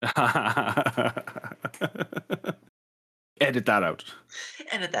Edit that out.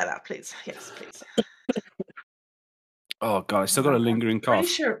 Edit that out, please. Yes, please. Oh god, I still got a I'm lingering pretty cough.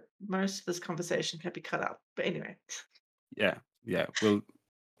 sure most of this conversation can be cut out. But anyway, Yeah, yeah. We'll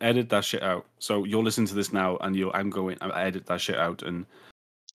edit that shit out. So you'll listen to this now, and I edit that shit out, and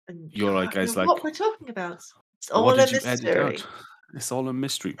and you you're like, can't know guys, what like, we're talking about. It's what all a did you edit out? mystery. It's all a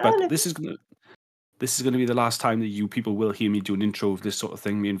mystery. All But a this is gonna be the last time that you people will hear me do an intro of this sort of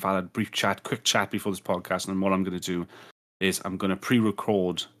thing. Me and Val had brief chat, quick chat before this podcast, and what I'm gonna do is I'm gonna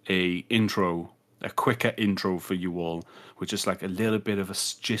pre-record a quicker intro for you all, which is like a little bit of a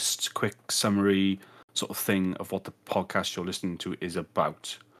just quick summary sort of thing of what the podcast you're listening to is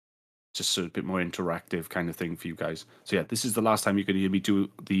about. Just a bit more interactive kind of thing for you guys. So yeah, this is the last time you're gonna hear me do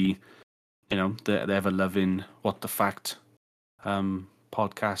the ever loving What the Fact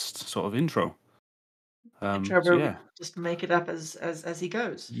podcast sort of intro. intro So where we yeah. just make it up as he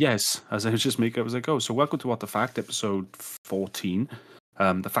goes. Yes, as I just make up as I go. So welcome to What the Fact, episode 14.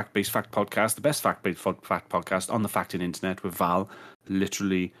 The fact-based fact podcast, the best fact-based fact podcast on the facting internet, with Val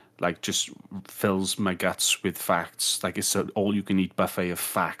literally like just fills my guts with facts. Like it's an all-you-can-eat buffet of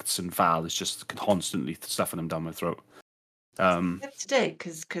facts, and Val is just constantly stuffing them down my throat. Um, Except today,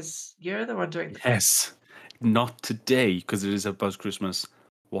 because you're the one doing the fact. yes, not today because it is a Buzz Christmas.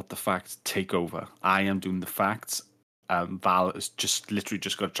 What the Facts takeover. I am doing the facts. Val is just literally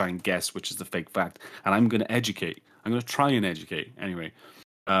just got to try and guess which is the fake fact, and I'm going to educate. I'm going to try and educate anyway.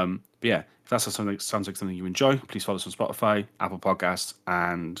 But yeah, if that sounds like something you enjoy, please follow us on Spotify, Apple Podcasts,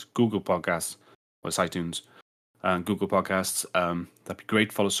 and Google Podcasts, or it's iTunes and Google Podcasts. That'd be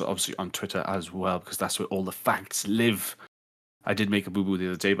great. Follow us obviously on Twitter as well, because that's where all the facts live. I did make a boo boo the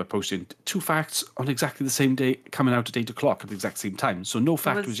other day by posting two facts on exactly the same day, coming out at 8 o'clock at the exact same time. So no It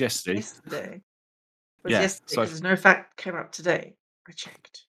fact was was yesterday. yesterday. It was Yeah. yesterday So because there's no fact came up today. I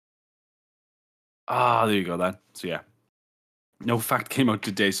checked. there you go then. So yeah, no fact came out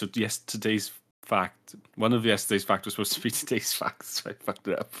today. So yes, today's fact, one of yesterday's fact was supposed to be today's fact. So I fucked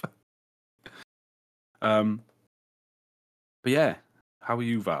it up. Um, but yeah, how are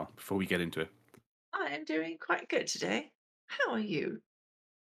you, Val? Before we get into it, I am doing quite good today. How are you?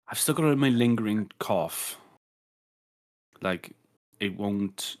 I've still got my lingering cough. Like it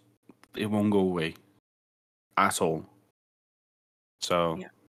won't, it won't go away at all. So Yeah.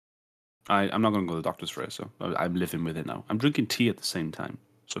 I'm not going to go to the doctors for it. So I'm living with it now. I'm drinking tea at the same time.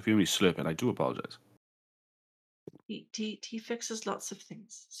 So if you hear me slurping, I do apologize. He fixes lots of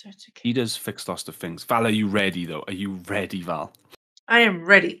things, so it's okay. He does fix lots of things. Val, are you ready though? Are you ready, Val? I am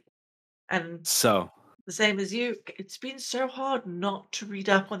ready. And So the same as you, it's been so hard not to read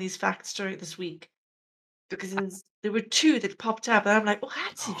up on these facts during this week because there were two that popped up, and I'm like, oh,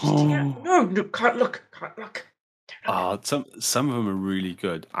 that's interesting. No, no, can't look, can't look. Don't look. some of them are really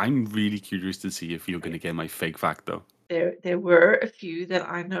good. I'm really curious to see if you're going to get my fake fact though. There were a few that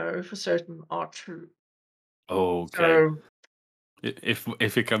I know for certain are true. Okay. So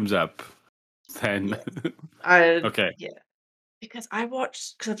If it comes up, then yeah, I okay. yeah. Because I've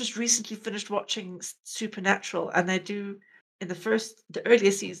just recently finished watching Supernatural, and they do in the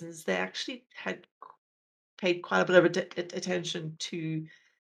earlier seasons, they actually had paid quite a bit of attention to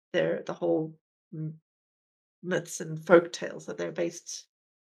the whole m myths and folk tales that they're based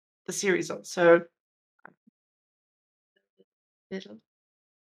the series on. So, little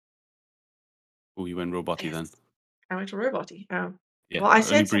Oh, you went roboty then. yes, I went to roboty. Yeah, Well, I only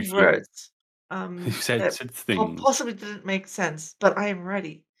said some briefly. words, You said that said things. possibly didn't make sense, but I am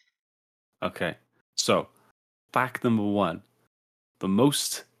ready. Okay. So, fact number one. The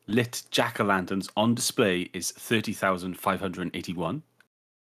most lit jack-o'-lanterns on display is 30,581.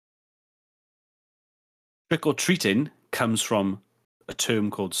 Trick-or-treating comes from a term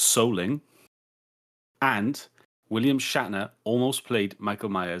called souling. And William Shatner almost played Michael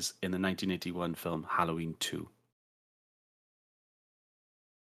Myers in the 1981 film Halloween 2.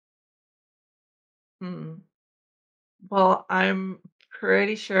 Hmm. Well, I'm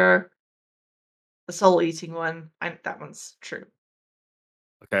pretty sure the soul-eating one, that one's true.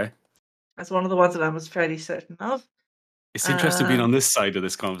 Okay? That's one of the ones that I was fairly certain of. It's interesting being on Um, this side of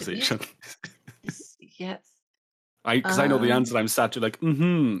this yes, conversation. yes. Because I know the Um, answer. I'm sat here like,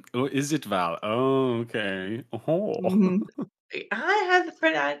 mm-hmm. Oh, is it Val? Oh, okay. Oh. mhm. I have the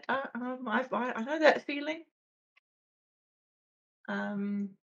friend. I know that feeling. Um,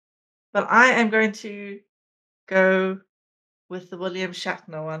 but I am going to go with the William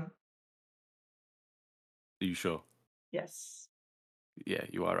Shatner one. Are you sure? Yes. Yeah,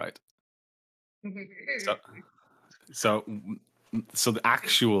 you are right. So, so, so the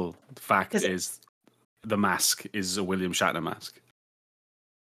actual fact Because is the mask is a William Shatner mask.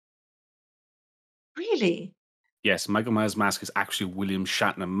 Really? Yes, Michael Myers' mask is actually a William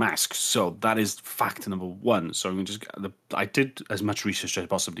Shatner mask. So that is fact number one. So I'm gonna just I did as much research as I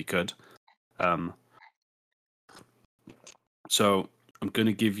possibly could. Um, so I'm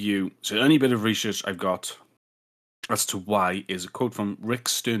gonna give you so the only bit of research I've got as to why is a quote from Rick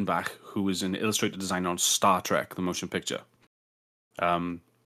Sternbach, who is an illustrator designer on Star Trek, the motion picture. Um,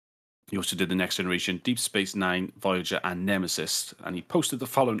 he also did The Next Generation, Deep Space Nine, Voyager, and Nemesis. And he posted the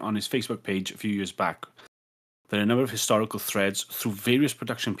following on his Facebook page a few years back. There are a number of historical threads through various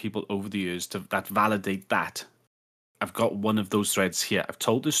production people over the years that validate that. I've got one of those threads here. I've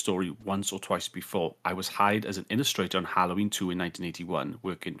told this story once or twice before. I was hired as an illustrator on Halloween 2 in 1981,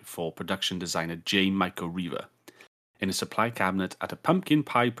 working for production designer J. Michael Reaver. In a supply cabinet at Pumpkin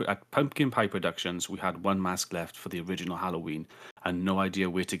Pie Productions, we had one mask left for the original Halloween, and no idea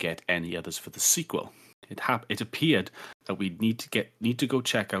where to get any others for the sequel. It appeared that we'd need to go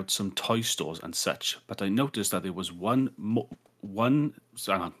check out some toy stores and such, but I noticed that there was one. Hang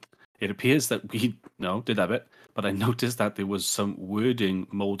on. It appears that we no did have it, but I noticed that there was some wording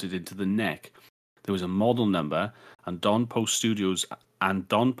molded into the neck. There was a model number, and Don Post Studios. I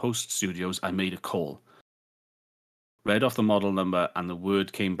made a call, read off the model number, and the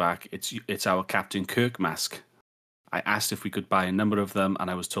word came back. It's our Captain Kirk mask. I asked if we could buy a number of them, and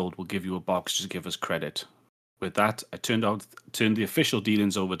I was told we'll give you a box to give us credit. With that, I turned the official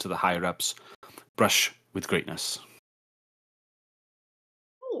dealings over to the higher ups. Brush with greatness.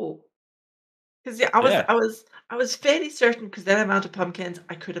 Oh, because yeah, I was Yeah, I was I was fairly certain because that amount of pumpkins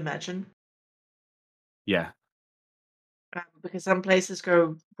I could imagine. yeah, Because some places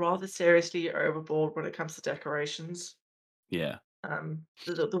go rather seriously overboard when it comes to decorations. yeah.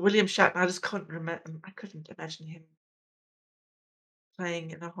 The William Shatner, I just couldn't remember. I couldn't imagine him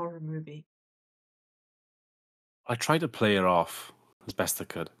playing in a horror movie. I tried to play it off as best I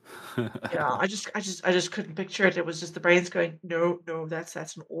could. Yeah, I just couldn't picture it. It was just the brain's going, no, no, that's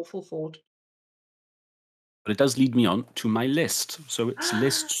an awful thought. But it does lead me on to my list. So it's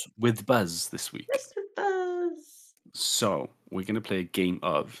lists with Buzz this week. Mr. Buzz. So we're going to play a game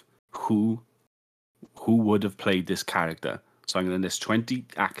of who who would have played this character. So I'm going to list 20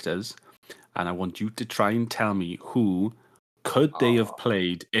 actors, and I want you to try and tell me who could they have Oh,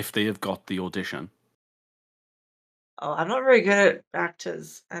 played if they have got the audition. oh, I'm not very good at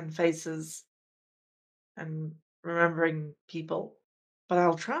actors and faces and remembering people, but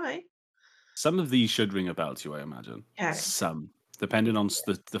I'll try. Some of these should ring a bell to you, I imagine. Okay. Some, depending on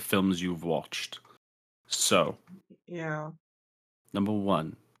the films you've watched. So, Yeah. number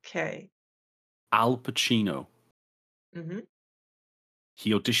one, Okay. Al Pacino. Mhm.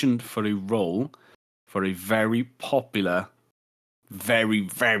 He auditioned for a role for a very popular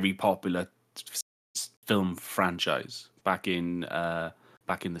film franchise back in the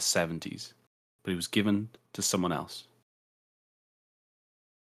 70s, but it was given to someone else.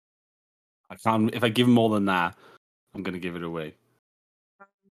 I can't. If I give more than that, I'm going to give it away.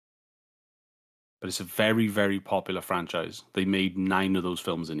 But it's a very popular franchise. They made 9 of those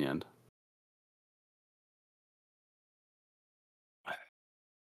films in the end.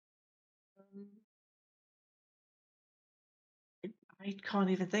 Um, I can't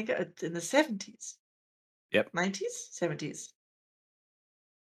even think of it in the 70s. Yep. 90s? 70s.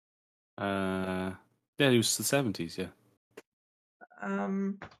 Uh, yeah, it was the 70s. Yeah.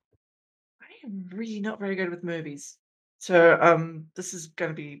 Um, I am really not very good with movies. So, this is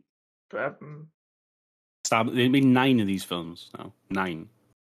gonna be, um, They made 9 of these films now. 9.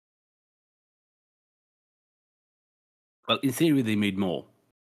 Well, in theory, they made more.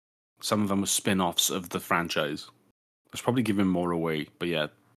 Some of them were spin-offs of the franchise. I was probably giving more away, but yeah,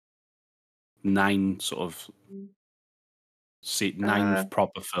 9 sort of mm, see 9 uh,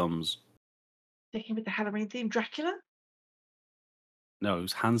 proper films. sticking with the Halloween theme, Dracula? No, it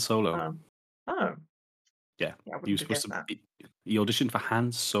was Han Solo. Um, oh, Yeah, yeah, I he was wouldn't have supposed guessed to. that. He auditioned for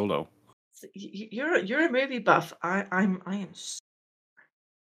Han Solo. So you're a movie buff. I am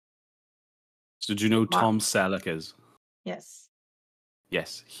So do you know who my Tom Selleck is? yes.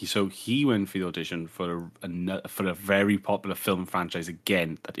 Yes, he went for the audition for for a very popular film franchise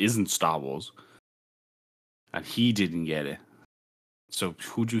again that isn't Star Wars, and he didn't get it. So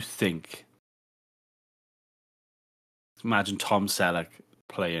who do you think? Imagine Tom Selleck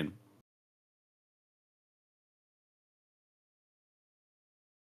playing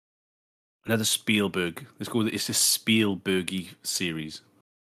another Spielberg. Let's go. It's a Spielbergy series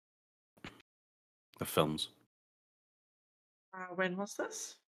of films. When was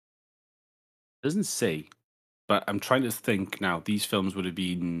this? It doesn't say, but I'm trying to think now. These films would have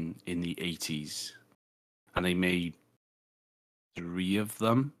been in the 80s, and they made 3 of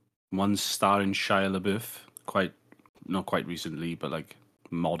them. One starring Shia LaBeouf, quite not quite recently, but like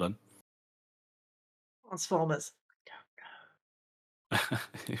modern. Transformers.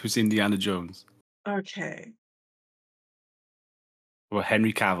 It was Indiana Jones. Okay. Well,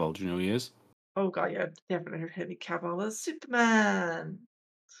 Henry Cavill, do you know who he is? Oh god, yeah, definitely heard Henry Cavill as Superman.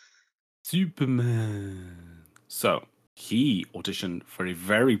 Superman. So he auditioned for a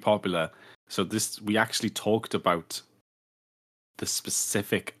very popular. So this we actually talked about the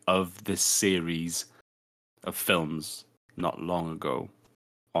specific of this series of films not long ago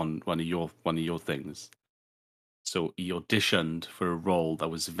on one of your things. So he auditioned for a role that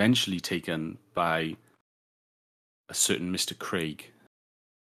was eventually taken by a certain Mr. Craig.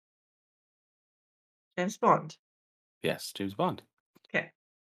 James Bond. Yes, James Bond. Okay.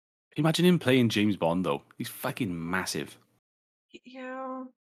 Can you imagine him playing James Bond though? He's fucking massive. Yeah.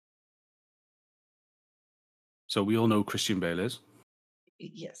 So we all know Christian Bale is,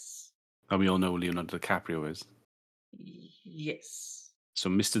 Yes. and we all know Leonardo DiCaprio is. Yes. So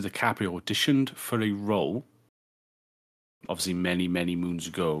Mr. DiCaprio auditioned for a role, obviously many, many moons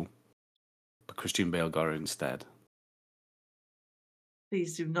ago, but Christian Bale got it instead.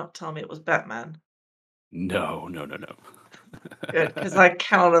 Please do not tell me it was Batman. No, no, no, no. Good, because I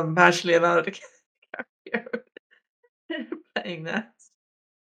cannot imagine Leonardo DiCaprio playing that.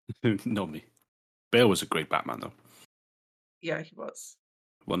 Not me. Bale was a great Batman though. Yeah, he was.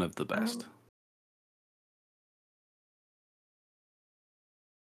 One of the best. Um,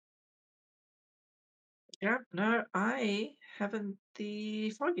 yeah, no, I haven't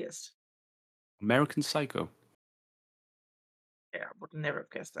the foggiest. American Psycho. Yeah, I would never have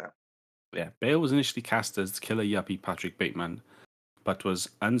guessed that. Yeah, Bale was initially cast as killer yuppie Patrick Bateman, but was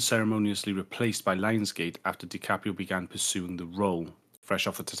unceremoniously replaced by Lionsgate after DiCaprio began pursuing the role. Fresh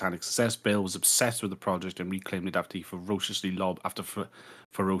off the Titanic success, Bale was obsessed with the project and reclaimed it after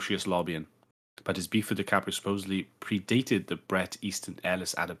ferocious lobbying. But his beef with DiCaprio supposedly predated the Bret Easton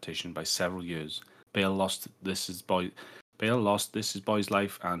Ellis adaptation by several years. Bale lost This Is Boy. Bale lost This Is Boy's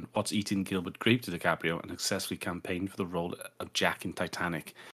Life and What's Eating Gilbert Grape to DiCaprio and successfully campaigned for the role of Jack in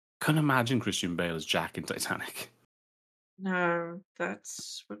Titanic. Couldn't imagine Christian Bale as Jack in Titanic. No,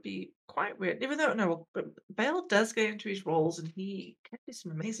 that's would be quite weird. Even though no, but Bale does get into his roles and he can do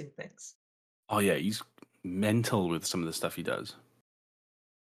some amazing things. Oh yeah, he's mental with some of the stuff he does.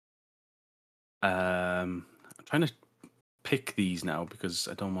 I'm trying to pick these now because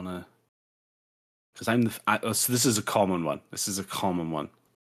I don't want to. Because so this is a common one. This is a common one.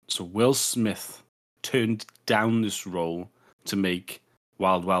 So Will Smith turned down this role to make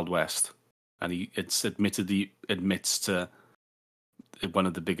Wild Wild West, and it's admittedly admits to one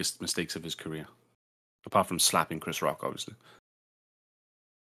of the biggest mistakes of his career, apart from slapping Chris Rock, obviously.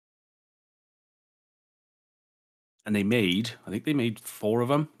 And I think they made four of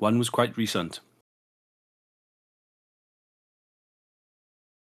them. One was quite recent.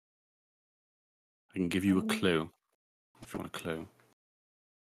 I can give you a Um, clue if you want a clue.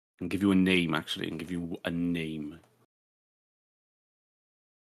 I can give you a name, actually. I can give you a name.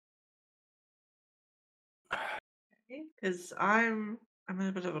 because I'm in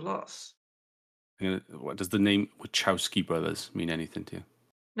a bit of a loss. What does the name Wachowski brothers mean anything to you?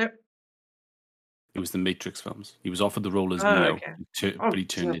 Nope. It was the Matrix films. He was offered the role as Oh, Neo, okay. but Oh, he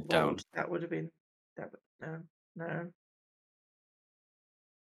turned dear it down. Lord, that would have been that would no, no. Are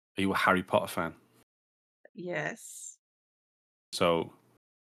you a Harry Potter fan? Yes. So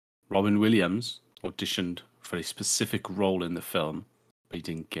Robin Williams auditioned for a specific role in the film, but he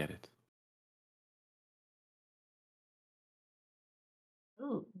didn't get it.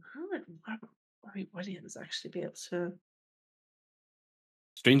 Oh, who would Robbie Williams actually be able to?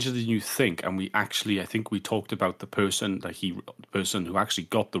 Stranger than you think, and I think we talked about the person who actually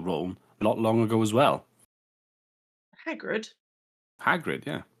got the role not long ago as well. Hagrid. Hagrid,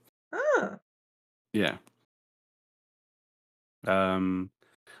 yeah, Ah. yeah. Um,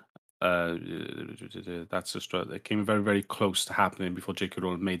 that's just right. It came very, very close to happening before J.K.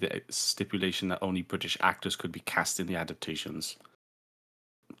 Rowling made the stipulation that only British actors could be cast in the adaptations.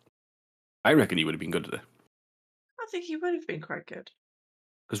 I reckon he would have been good at it. I think he would have been quite good.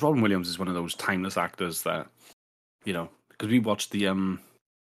 Because Robin Williams is one of those timeless actors that, because we watched the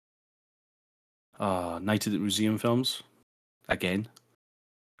Night at the Museum films again,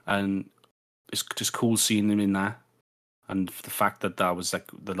 and it's just cool seeing him in that, and the fact that that was like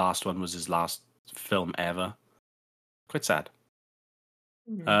the last one was his last film ever, quite sad.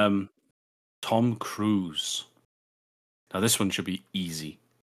 Hmm. Um, Tom Cruise. Now this one should be easy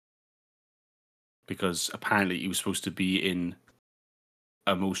because apparently he was supposed to be in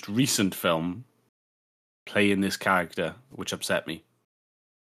a most recent film playing this character, which upset me.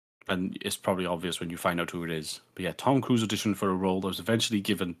 and it's probably obvious when you find out who it is. But yeah, Tom Cruise auditioned for a role that was eventually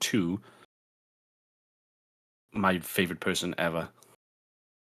given to my favorite person ever.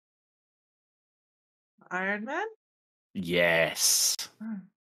 Iron Man? Yes. Hmm.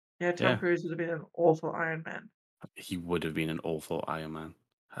 Yeah, Tom Yeah, Cruise would have been an awful Iron Man. he would have been an awful Iron Man.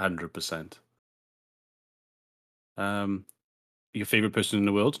 100%. Um, your favorite person in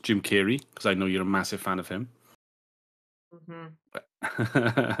the world, Jim Carrey, because I know you're a massive fan of him. Mhm.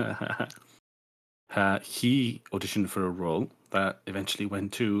 He auditioned for a role that eventually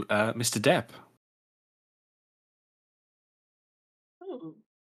went to Mr. Depp. Oh,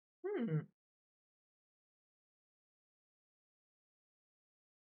 hmm.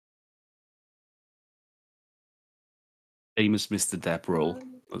 Famous Mr. Depp role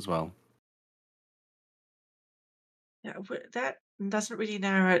Um, as well. yeah, that doesn't really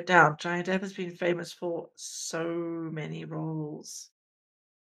narrow it down. Johnny Depp has been famous for so many roles.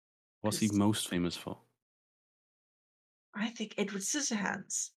 What's he 'Cause most famous for? I think Edward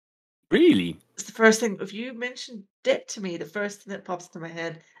Scissorhands Really? is the first thing. If you mention Depp to me, the first thing that pops into my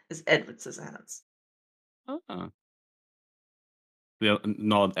head is Edward Scissorhands. Ah. Yeah,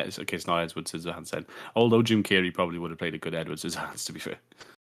 not okay. It's not Edward Scissorhands then. Although Jim Carrey probably would have played a good Edward Scissorhands, to be fair.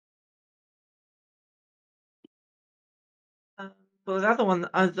 Um, but the other one,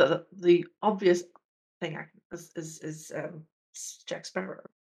 the obvious thing is Jack Sparrow.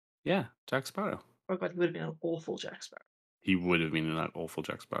 Yeah, Jack Sparrow. Oh god, he would have been an awful Jack Sparrow. He would have been in that awful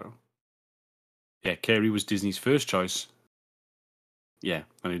Jack Sparrow. Yeah, Carey was Disney's first choice. Yeah,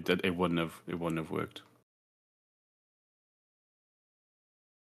 and it wouldn't have worked.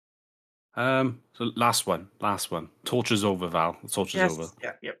 So last one. Torture's over, Val. The torture's over. Yes,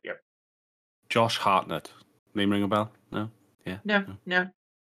 yeah, yep, yep. Josh Hartnett. Name ring a bell? No. Yeah. No, No. no,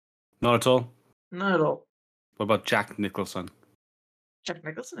 Not at all. not at all. What about Jack Nicholson? Jack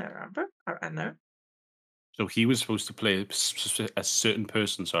Nicholson, I remember. I know. So he was supposed to play a certain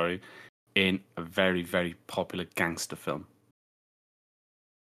person, sorry, in a very very popular gangster film.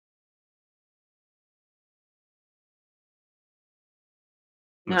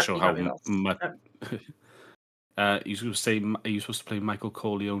 I'm not No, sure you how got me lost. much. No. You supposed to say are you supposed to play Michael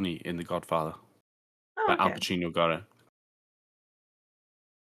Corleone in The Godfather? Oh, But Al okay. Pacino got it.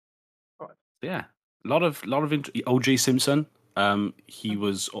 Alright. Yeah, OJ Simpson. He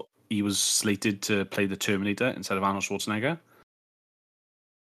Mhm. was slated to play the Terminator instead of Arnold Schwarzenegger.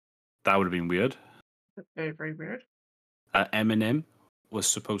 That would have been weird. Very, very weird. Eminem was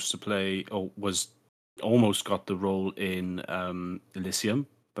supposed to play, or was almost got the role in Elysium,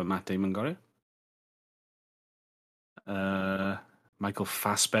 but Matt Damon got it. Uh, Michael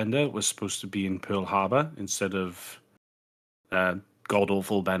Fassbender was supposed to be in Pearl Harbor instead of uh, god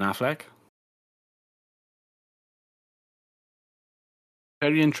awful Ben Affleck.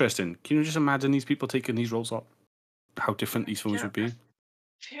 Very interesting. Can you just imagine these people taking these roles up? How different these films Yeah, would be?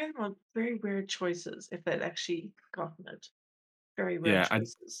 very, very weird choices if they'd actually gotten it. Very weird Yeah,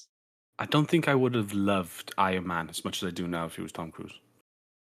 choices. I don't think I would have loved Iron Man as much as I do now if he was Tom Cruise.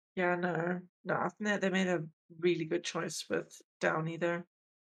 Yeah, no. No, I think they made a really good choice with Downey there.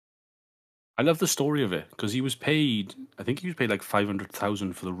 I love the story of it because he was paid. I think he was paid like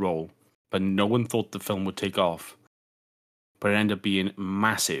 500,000 for the role, but no one thought the film would take off. But it ended up being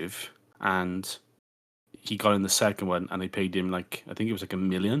massive, and he got in the second one, and they paid him like I think it was like 1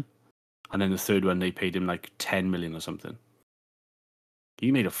 million, and then the third one they paid him like 10 million or something.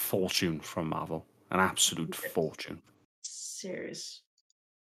 He made a fortune from Marvel, an absolute fortune. Serious.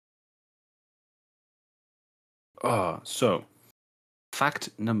 So fact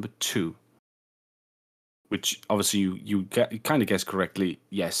number two, which obviously you kind of guessed correctly.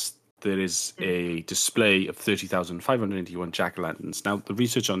 Yes, there is Mm. a display of 30,581 jack o' lanterns. Now, the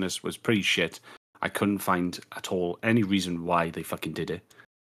research on this was pretty shit. I couldn't find at all any reason why they fucking did it,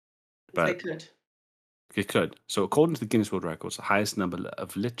 If they but could. it could. So, according to the Guinness World Records, the highest number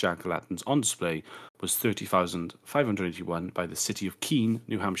of lit jack o' lanterns on display was 30,581 by the city of Keene,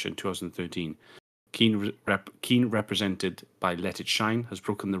 New Hampshire, in 2013. Keene, represented by Let It Shine, has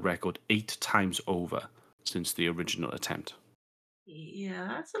broken the record 8 times over since the original attempt. Yeah,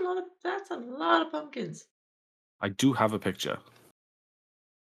 that's a lot of pumpkins. I do have a picture.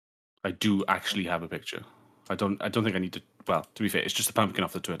 I do actually have a picture. I don't think I need to. Well, to be fair, it's just a pumpkin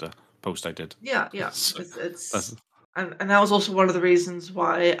off the Twitter post I did. Yeah, yeah. So that's It's and that was also one of the reasons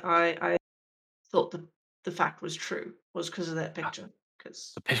why I thought the fact was true was because of that picture.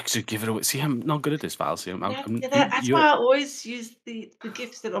 Because the picture. Give it away. See, I'm not good at this, Val. See, yeah, yeah, you. that's why You're. I always use the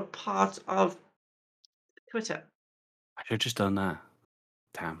gifs that are part of Twitter. I should have just done that.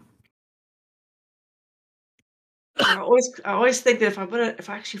 Damn. I always think that if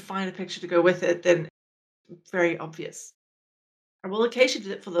I actually find a picture to go with it, then it's very obvious. I will occasionally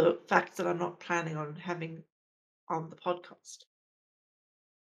do it for the fact that I'm not planning on having on the podcast.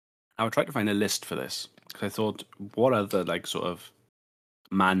 I would try to find a list for this because I thought, what other like sort of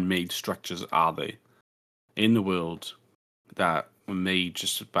man-made structures are they in the world that were made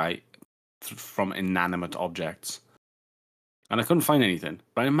just by from inanimate objects? And I couldn't find anything.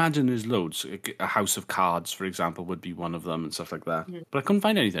 But I imagine there's loads. A house of cards, for example, would be one of them and stuff like that. Mhm. But I couldn't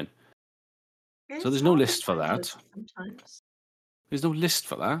find anything. So It's there's no hard to list for find that. lists sometimes. There's no list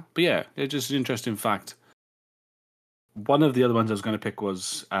for that. But yeah, it's just an interesting fact. One of the other ones I was going to pick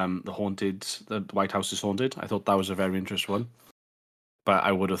was the White House is haunted. I thought that was a very interesting one. But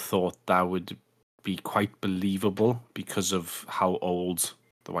I would have thought that would be quite believable because of how old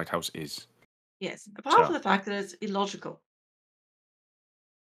the White House is. Yes, apart from So, the fact that it's illogical.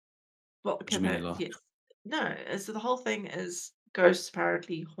 Well, what do okay, you mean a no, lot? yes. No, so the whole thing is ghosts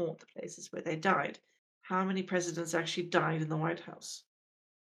apparently haunt the places where they died. How many presidents actually died in the White House?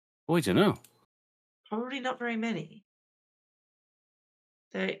 Oh, I don't know. Probably not very many.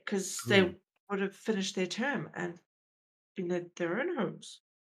 Because Hmm. they would have finished their term and been at their own homes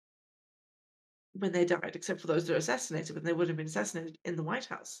when they died, except for those that were assassinated, but they would have been assassinated in the White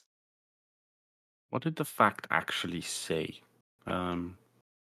House. What did the fact actually say? Um,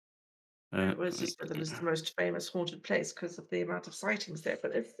 uh, It was just that it's the most famous haunted place because of the amount of sightings there.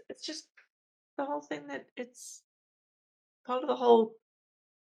 But it's just the whole thing that it's part of the whole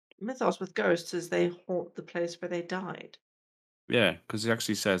mythos with ghosts is they haunt the place where they died. Yeah, because it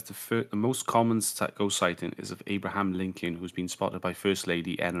actually says the most common ghost sighting is of Abraham Lincoln, who's been spotted by First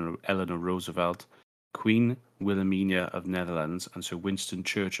Lady Eleanor Roosevelt, Queen Wilhelmina of Netherlands, and Sir Winston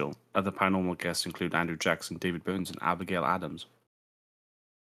Churchill. Other paranormal guests include Andrew Jackson, David Burns, and Abigail Adams.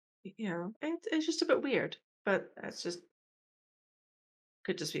 It's just a bit weird, but that's just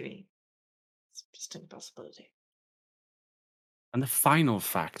could just be me. It's just an possibility. And the final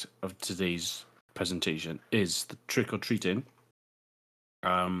fact of today's presentation is that trick or treating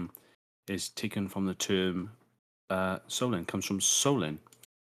um, is taken from the term Solin, comes from Solin.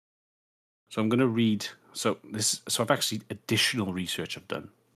 So I'm going to read. So I've actually additional research I've done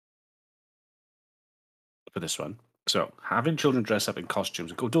for this one. So having children dress up in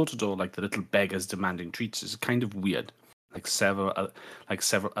costumes and go door to door like the little beggars demanding treats is kind of weird. Like several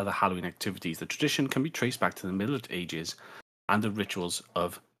other Halloween activities, the tradition can be traced back to the Middle Ages and the rituals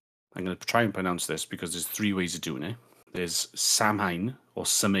of. I'm going to try and pronounce this because there's three ways of doing it. There's Samhain or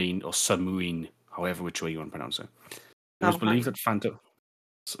Samain or Samuin, however which way you want to pronounce it. It was believed Valheim. that Phantom.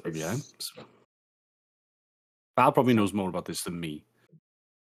 Yeah, It's Val probably so knows more about this than me.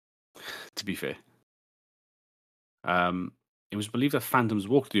 To be fair, um, it was believed that phantoms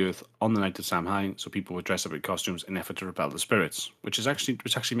walked the earth on the night of Samhain, so people would dress up in costumes in effort to repel the spirits, which actually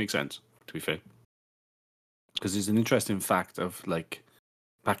makes sense. To be fair, because there's an interesting fact of like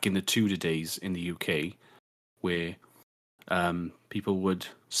back in the Tudor days in the UK where people would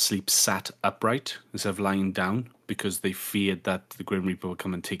sleep sat upright instead of lying down because they feared that the Grim Reaper would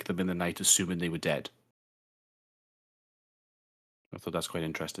come and take them in the night, assuming they were dead. I thought that's quite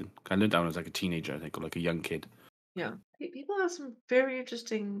interesting. I learned that when I was like a teenager, I think, or like a young kid. yeah. People have some very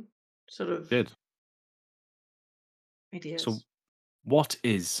interesting sort of Did. So ideas. what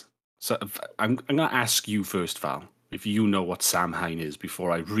is I'm going to ask you first, Val, if you know what Samhain is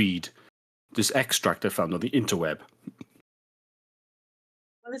before I read this extract I found on the interweb.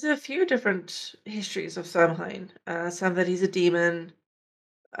 Well, there's a few different histories of Samhain. Some that he's a demon.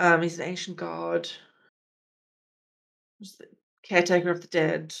 He's an ancient god. He's the caretaker of the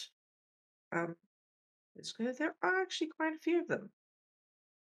dead. Um, there are actually quite a few of them.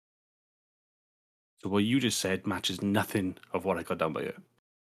 So what you just said matches nothing of what I got down by here,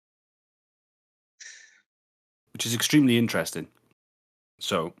 which is extremely interesting.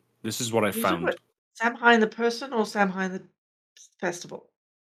 So this is what I You talking found. about Samhain the person or Samhain the festival?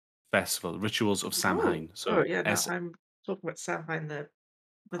 Festival rituals of Oh, Samhain. oh So yeah, no, I'm talking about Samhain the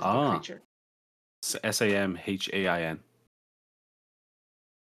mythical ah creature. Samhain.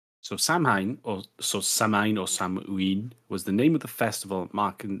 So Samhain or Samhain was the name of the festival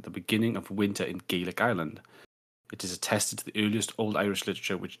marking the beginning of winter in Gaelic Ireland. It is attested to the earliest Old Irish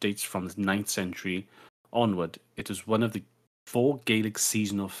literature, which dates from the 9th century onward. It is one of the four Gaelic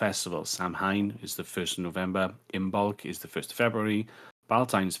seasonal festivals. Samhain is the 1st of November, Imbolc is the 1st of February,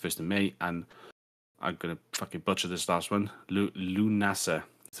 Baltine is the 1st of May, and I'm going to fucking butcher this last one, Lunasa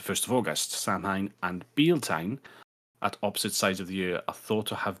is the 1st of August. Samhain and Bealtaine, at opposite sides of the year, are thought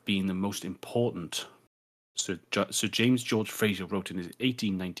to have been the most important. Sir James George Fraser wrote in his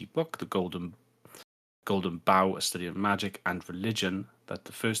 1890 book, The Golden Golden Bough, a study of magic and religion, that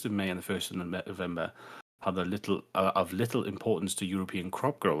the 1st of May and the 1st of November are of little importance to European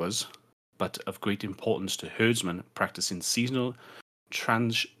crop growers, but of great importance to herdsmen practicing seasonal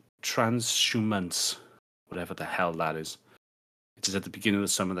trans transhumance, whatever the hell that is. It is at the beginning of the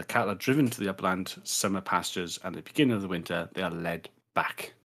summer the cattle are driven to the upland summer pastures, and at the beginning of the winter they are led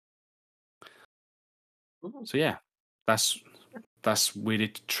back. Ooh, So yeah, that's that's where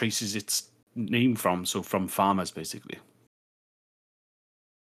it traces its name from. So from farmers, basically.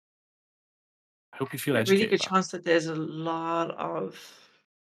 I hope you feel a really educated, good Val. chance that there's a lot of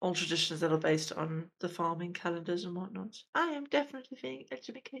old traditions that are based on the farming calendars and whatnot. I am definitely being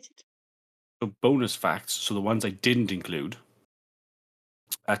educated. So bonus facts. So the ones I didn't include.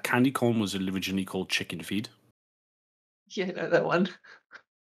 Candy corn was originally called chicken feed. Yeah, no, that one.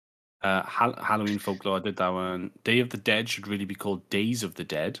 Halloween folklore, I did that one. Day of the Dead should really be called Days of the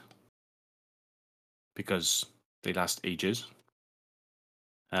Dead because they last ages.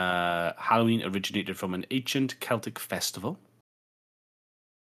 Halloween originated from an ancient Celtic festival.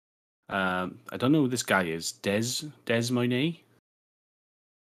 I don't know who this guy is. Des Moyne?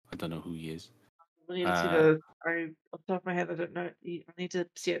 I don't know who he is. I need to see Uh, the. Off the top of my head, I don't know. I need to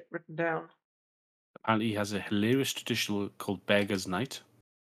see it written down. Apparently, he has a hilarious tradition called Beggar's Night.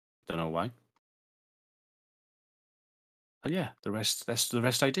 Don't know why. And yeah, that's the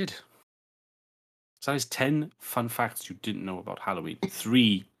rest I did. So that's 10 fun facts you didn't know about Halloween.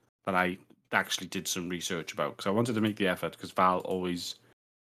 Three that I actually did some research about because I wanted to make the effort because Val always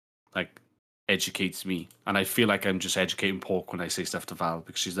like educates me. And I feel like I'm just educating Pork when I say stuff to Val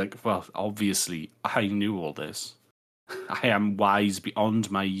because she's like, well, obviously I knew all this. I am wise beyond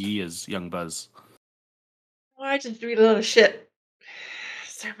my years, young Buzz. Oh, I just read a lot of shit.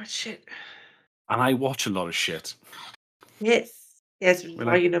 So much shit. And I watch a lot of shit. Yes. Yes, which is We're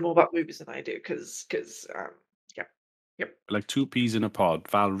why like you know more about movies than I do, because yeah, yep. like two peas in a pod.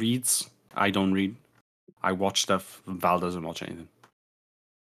 Val reads, I don't read. I watch stuff, and Val doesn't watch anything.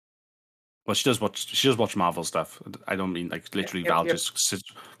 Well, she does watch. She does watch Marvel stuff. I don't mean like Yep, literally. yep, Val yep. just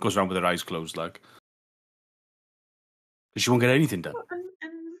goes around with her eyes closed, like 'cause she won't get anything done. Well,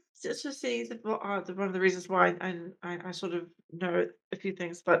 and just to see that what are one of the reasons why I sort of know a few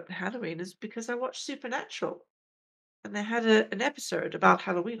things about Halloween is because I watched Supernatural, and they had an episode about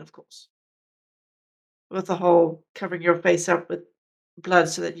Halloween, of course, with the whole covering your face up with blood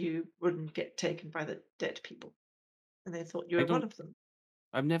so that you wouldn't get taken by the dead people, and they thought you I were one don't. of them.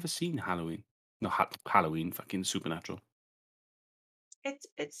 I've never seen Halloween. No, Halloween. Fucking Supernatural.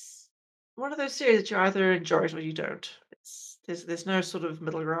 It's one of those series that you either enjoy it or you don't. There's no sort of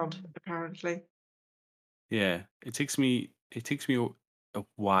middle ground, apparently. Yeah, it takes me. It takes me a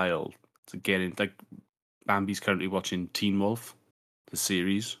while to get in. Like Bambi's currently watching Teen Wolf, the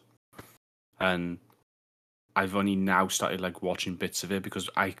series, and I've only now started like watching bits of it because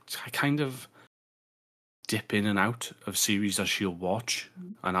I kind of dip in and out of series that she'll watch,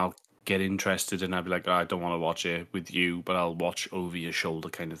 Mm. and I'll get interested, and I'll be like, oh, I don't want to watch it with you, but I'll watch over your shoulder,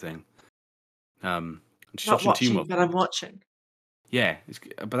 kind of thing. And she's Not watching Teen watching, Wolf. but I'm watching. Yeah,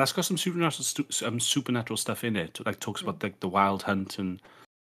 but that's got some supernatural stuff in it. Like talks Mm. about like the wild hunt and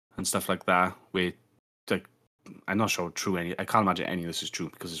stuff like that. Where like I'm not sure true any. I can't imagine any of this is true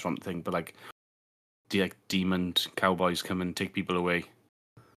because it's one thing. But like like demon cowboys come and take people away,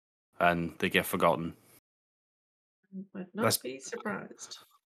 and they get forgotten. Would That's not be surprised.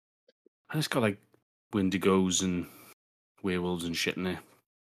 and it's got like Wendigos and werewolves and shit in it.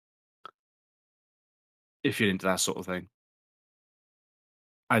 If you're into that sort of thing,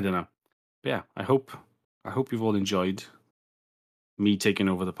 I don't know. But yeah, I hope you've all enjoyed me taking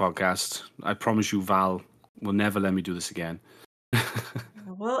over the podcast. I promise you, Val will never let me do this again.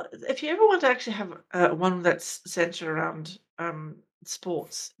 Well, if you ever want to actually have one that's centered around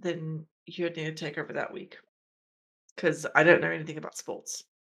sports, then you would need to take over that week because I don't know anything about sports.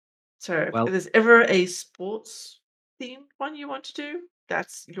 So if Well, there's ever a sports themed one you want to do,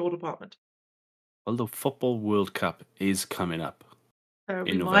 that's your department. the Football World Cup is coming up So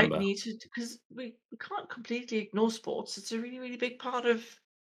we in might November. need to because we can't completely ignore sports. It's a really, really big part of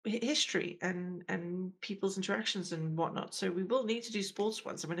history and people's interactions and whatnot. So we will need to do sports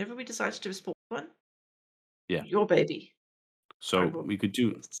ones. And whenever we decide to do a sports one, Yeah. your baby. I So will. we could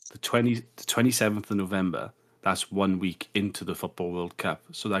do Yes. the 27th of November. That's 1 week into the Football World Cup.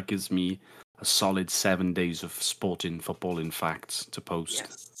 So that gives me a solid 7 days of sporting footballing facts to post.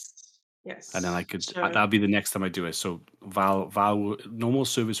 Yes. And then I Yes. could So that'll be the next time I do it. So normal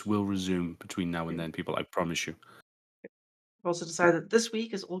service will resume between now and mm, then, people. I promise you. I've also decided that this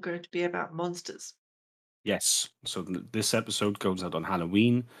week is all going to be about monsters. Yes. So this episode goes out on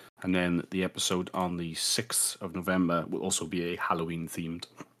Halloween, and then the episode on the 6th of November will also be a Halloween themed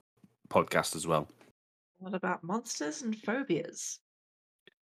podcast as well. What about monsters and phobias?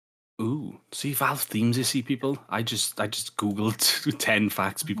 Ooh, see Valve themes, you see people. I just googled 10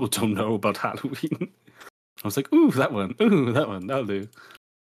 facts people don't know about Halloween. I was like, ooh, that one. Ooh, that one. That'll do.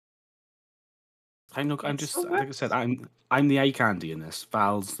 I'm It just still like I said, works. I'm the eye candy in this.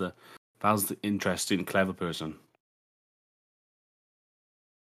 Val's the interesting, clever person.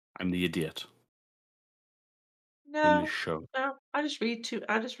 I'm the idiot in this No, show. no, I just read too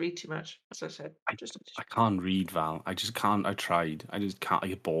much, as I said. I Just I can't read Val. I just can't. I tried. I just can't. I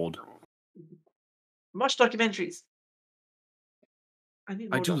get bored. watch documentaries. I need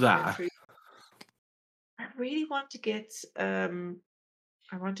I more do that. documentary. I really want to get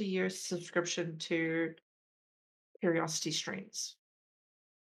I want a year's subscription to Curiosity Streams.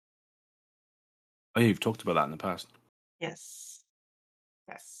 Oh, yeah, you've talked about that in the past. Yes.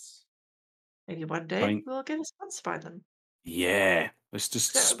 Yes. Maybe one day Fine. we'll get a sponsor by them. Yeah. Let's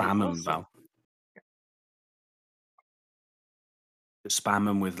just That would be spam them, awesome. Val. Just spam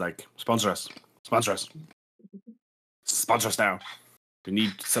them with like sponsor us, sponsor us, sponsor us now. We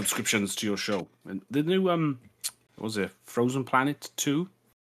need subscriptions to your show. And the new what was it, Frozen Planet 2?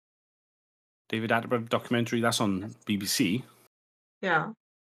 David Attenborough documentary. That's on Yes. BBC. Yeah.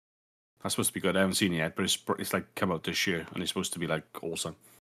 That's supposed to be good. I haven't seen it yet, but it's like come out this year, and it's supposed to be like awesome.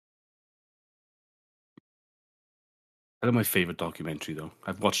 I love my favorite documentary though.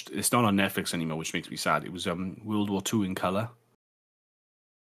 I've watched. It's not on Netflix anymore, which makes me sad. It was World War Two in color.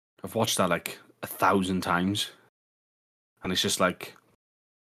 I've watched that like 1,000 times, and it's just like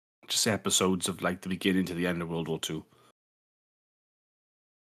just episodes of like the beginning to the end of World War Two.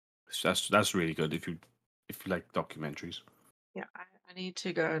 That's really good if you like documentaries. Yeah. I need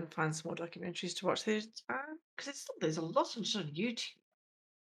to go and find some more documentaries to watch. Because there's a lot on just on YouTube.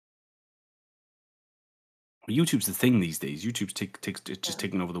 YouTube's the thing these days. YouTube's it's just Yeah.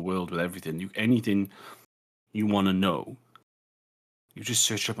 taking over the world with everything. Anything you want to know, you just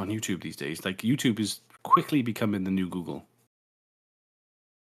search up on YouTube these days. Like YouTube is quickly becoming the new Google.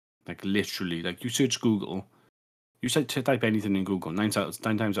 Like literally, like you search Google, you say to type anything in Google, nine times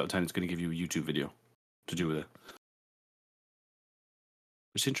out of 10, it's going to give you a YouTube video to do with it.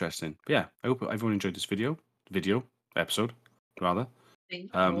 It's interesting. But yeah, I hope everyone enjoyed this video episode, rather. Thing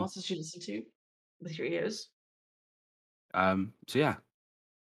I Um, wanted you to listen to with your ears. so yeah,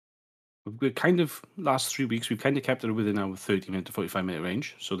 we're kind of last 3 weeks we've kind of kept it within our 30-minute to 45-minute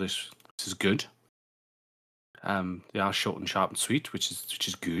range. So this is good. They are short and sharp and sweet, which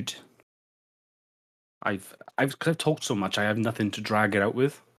is good. Cause I've talked so much, I have nothing to drag it out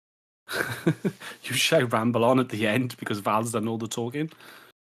with. Usually I ramble on at the end because Val's done all the talking,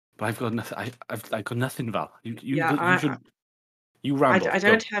 but I've got nothing. I've got nothing, Val. Yeah, You should you ramble. I Go.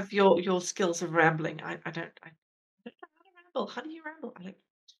 don't have your skills of rambling. I don't know how to ramble. How do you ramble? I don't.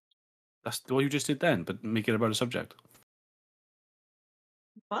 That's what you just did then, but make it about a subject.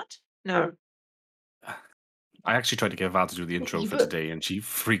 What? No. I actually tried to get Val to do the intro You for put today, and she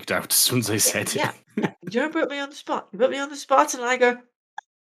freaked out as soon as I yeah, said yeah, it. yeah. You don't put me on the spot. You put me on the spot, and I go,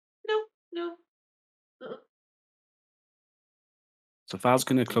 no, no. Uh-uh. So Val's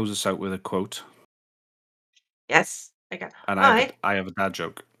going to close us out with a quote, Yes. Okay. and I I have a dad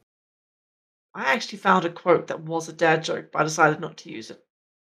joke. I actually found a quote that was a dad joke, but I decided not to use it.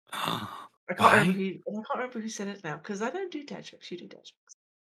 Why? I can't remember who said it now because I don't do dad jokes. You do dad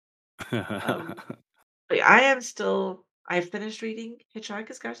jokes. But yeah, I've finished reading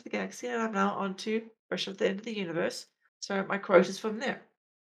Hitchhiker's Guide to the Galaxy, and I'm now on to Rush at the End of the Universe. So my quote is from there.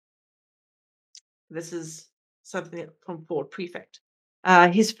 This is something from Ford Prefect.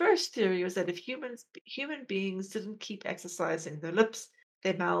 His first theory was that if human beings didn't keep exercising their lips,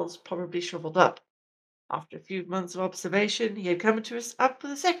 their mouths probably shriveled up. After a few months of observation, he had come to us up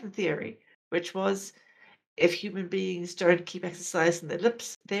with a second theory, which was if human beings don't keep exercising their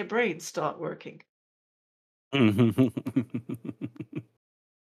lips, their brains start working.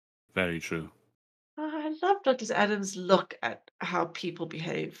 Very true. I love Dr. Adams' look at how people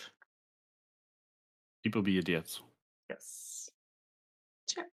behave. People be idiots. Yes.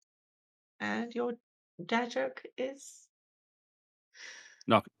 Sure. And your dad joke is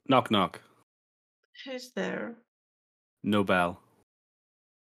Knock, knock, knock. who's there? No bell.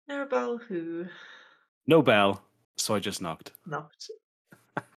 Nobel who No bell. So I just knocked. knocked.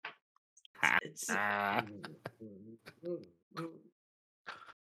 It's mm, mm, mm,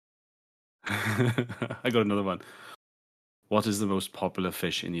 mm. I got another one. What is the most popular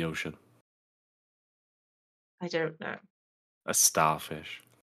fish in the ocean? I don't know. A starfish.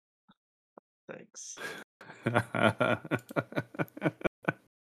 Thanks.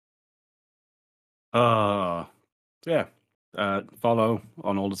 Ah, yeah. Follow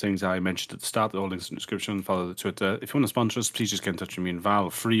on all the things I mentioned at the start. All links in the description. Follow the Twitter. If you want to sponsor us, please just get in touch with me and Val,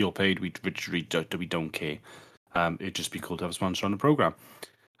 free or paid. We don't care. It'd just be cool to have a sponsor on the program.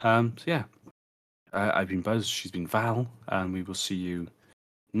 So yeah, I've been Buzz. She's been Val, and we will see you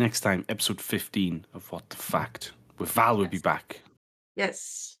next time. Episode 15 of What the Fact. With Val, will be Yes. back.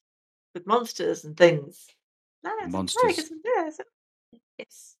 Yes. With monsters and things. Lions and Monsters. tigers and bears.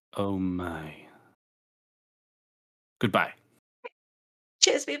 Yes. Oh my. Goodbye.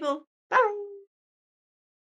 Cheers, people. Bye.